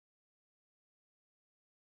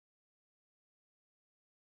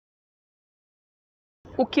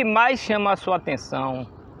O que mais chama a sua atenção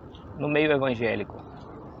no meio evangélico?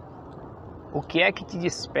 O que é que te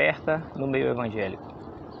desperta no meio evangélico?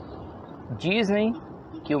 Dizem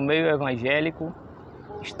que o meio evangélico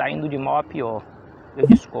está indo de mal a pior. Eu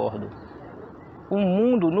discordo. O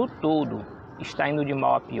mundo no todo está indo de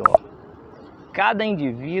mal a pior. Cada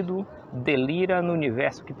indivíduo delira no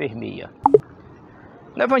universo que permeia.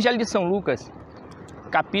 No Evangelho de São Lucas,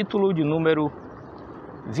 capítulo de número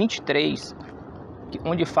 23,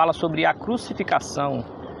 onde fala sobre a crucificação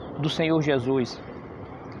do Senhor Jesus.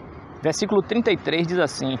 Versículo 33 diz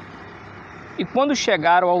assim: E quando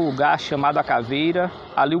chegaram ao lugar chamado a caveira,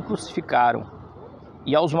 ali o crucificaram,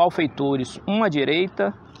 e aos malfeitores, um à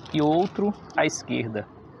direita e outro à esquerda.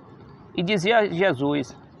 E dizia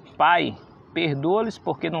Jesus: Pai, perdoa-lhes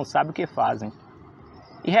porque não sabem o que fazem.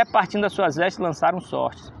 E repartindo as suas vestes, lançaram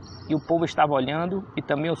sortes. E o povo estava olhando, e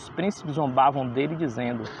também os príncipes zombavam dele,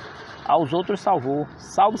 dizendo: Aos outros salvou,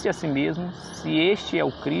 salve-se a si mesmo, se este é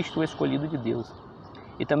o Cristo, o escolhido de Deus.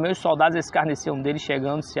 E também os soldados escarneciam dele,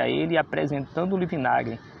 chegando-se a ele e apresentando-lhe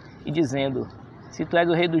vinagre, e dizendo: Se tu és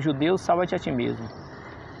o rei dos judeus, salva-te a ti mesmo.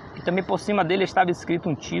 E também por cima dele estava escrito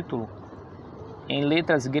um título, em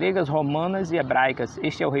letras gregas, romanas e hebraicas: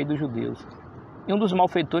 Este é o rei dos judeus. E um dos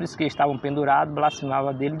malfeitores que estavam pendurados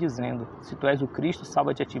blasfemava dele, dizendo: Se tu és o Cristo,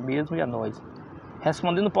 salva-te a ti mesmo e a nós.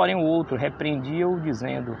 Respondendo, porém, o outro repreendia-o,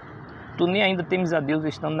 dizendo: Tu nem ainda temes a Deus,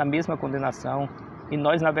 estando na mesma condenação, e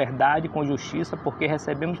nós, na verdade, com justiça, porque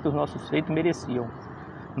recebemos que os nossos feitos mereciam.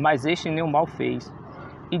 Mas este nem o mal fez.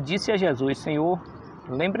 E disse a Jesus: Senhor,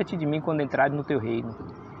 lembra-te de mim quando entrares no teu reino.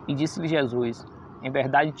 E disse-lhe Jesus: Em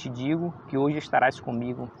verdade te digo que hoje estarás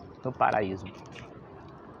comigo no paraíso.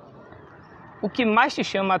 O que mais te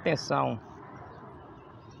chama a atenção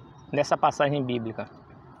nessa passagem bíblica?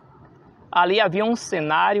 Ali havia um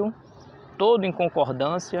cenário todo em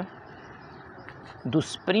concordância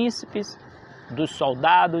dos príncipes, dos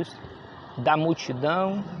soldados, da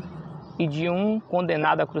multidão e de um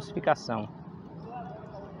condenado à crucificação.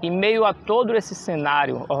 Em meio a todo esse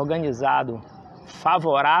cenário organizado,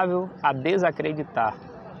 favorável a desacreditar,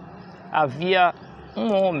 havia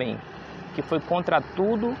um homem que foi contra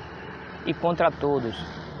tudo e contra todos.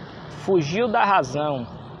 Fugiu da razão,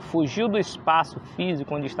 fugiu do espaço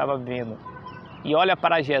físico onde estava vivendo, e olha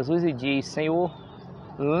para Jesus e diz: Senhor,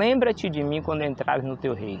 lembra-te de mim quando entrares no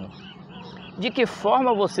teu reino. De que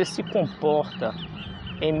forma você se comporta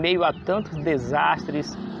em meio a tantos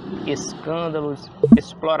desastres, escândalos,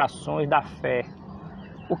 explorações da fé?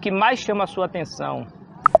 O que mais chama a sua atenção?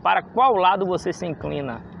 Para qual lado você se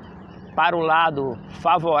inclina? Para o lado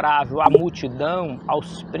favorável à multidão,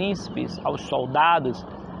 aos príncipes, aos soldados,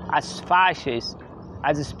 às faixas,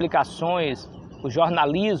 às explicações, o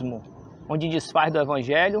jornalismo, onde desfaz do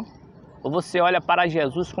Evangelho? Ou você olha para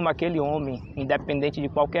Jesus como aquele homem, independente de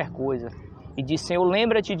qualquer coisa, e diz: Senhor,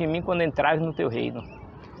 lembra-te de mim quando entrares no teu reino?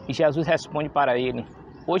 E Jesus responde para ele: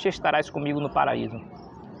 Hoje estarás comigo no paraíso.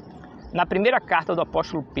 Na primeira carta do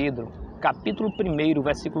apóstolo Pedro, capítulo 1,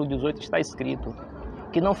 versículo 18, está escrito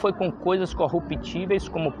que não foi com coisas corruptíveis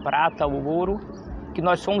como prata ou ouro que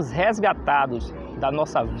nós fomos resgatados da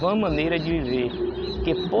nossa vã maneira de viver,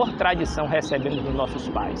 que por tradição recebemos dos nossos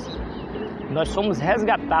pais. Nós somos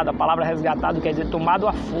resgatados, a palavra resgatado quer dizer tomado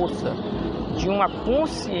à força de uma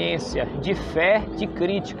consciência de fé, de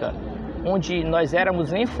crítica, onde nós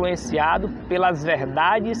éramos influenciados pelas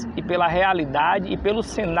verdades e pela realidade e pelo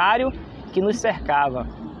cenário que nos cercava.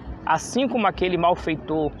 Assim como aquele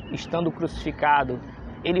malfeitor, estando crucificado,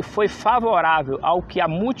 ele foi favorável ao que a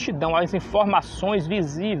multidão, às informações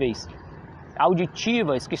visíveis,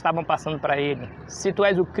 auditivas que estavam passando para ele. Se tu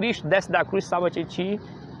és o Cristo, desce da cruz, salva-te a ti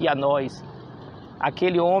e a nós.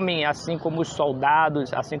 Aquele homem, assim como os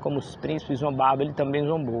soldados, assim como os príncipes zombavam, ele também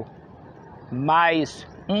zombou. Mas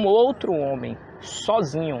um outro homem,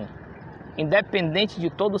 sozinho, independente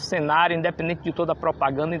de todo o cenário, independente de toda a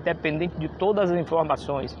propaganda, independente de todas as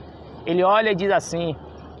informações, ele olha e diz assim: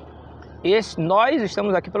 nós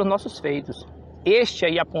estamos aqui pelos nossos feitos. Este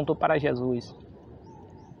aí apontou para Jesus.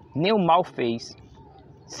 Nem o mal fez.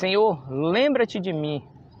 Senhor, lembra-te de mim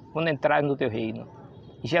quando entrares no teu reino.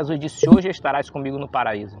 E Jesus disse: Hoje estarás comigo no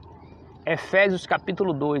paraíso. Efésios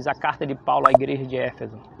capítulo 2, a carta de Paulo à igreja de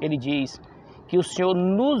Éfeso. Ele diz que o Senhor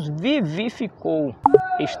nos vivificou,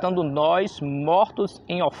 estando nós mortos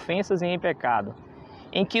em ofensas e em pecado,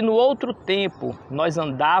 em que no outro tempo nós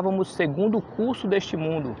andávamos segundo o curso deste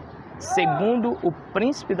mundo, segundo o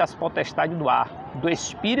príncipe das potestades do ar, do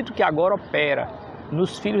espírito que agora opera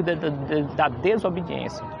nos filhos da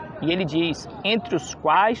desobediência. E ele diz: entre os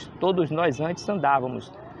quais todos nós antes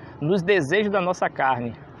andávamos, nos desejos da nossa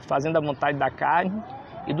carne, fazendo a vontade da carne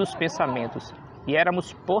e dos pensamentos. e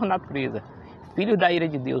éramos, por natureza, filhos da ira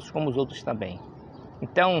de Deus, como os outros também.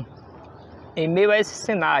 Então, em meio a esse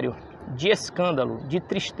cenário de escândalo, de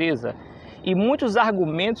tristeza e muitos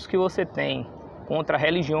argumentos que você tem contra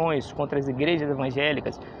religiões, contra as igrejas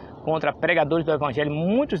evangélicas, contra pregadores do evangelho,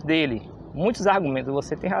 muitos argumentos,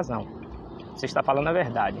 você tem razão, você está falando a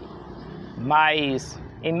verdade. Mas,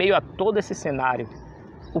 em meio a todo esse cenário,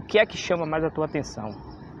 o que é que chama mais a tua atenção?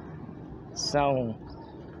 São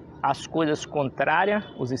as coisas contrárias,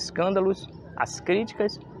 os escândalos, as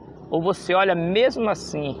críticas, ou você olha mesmo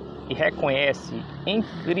assim e reconhece em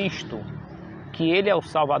Cristo que Ele é o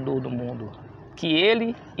Salvador do mundo, que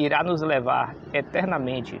Ele irá nos levar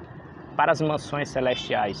eternamente para as mansões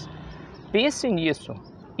celestiais? Pense nisso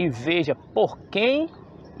e veja por quem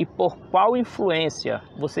e por qual influência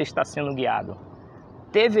você está sendo guiado.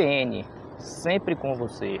 TVN, sempre com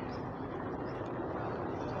você.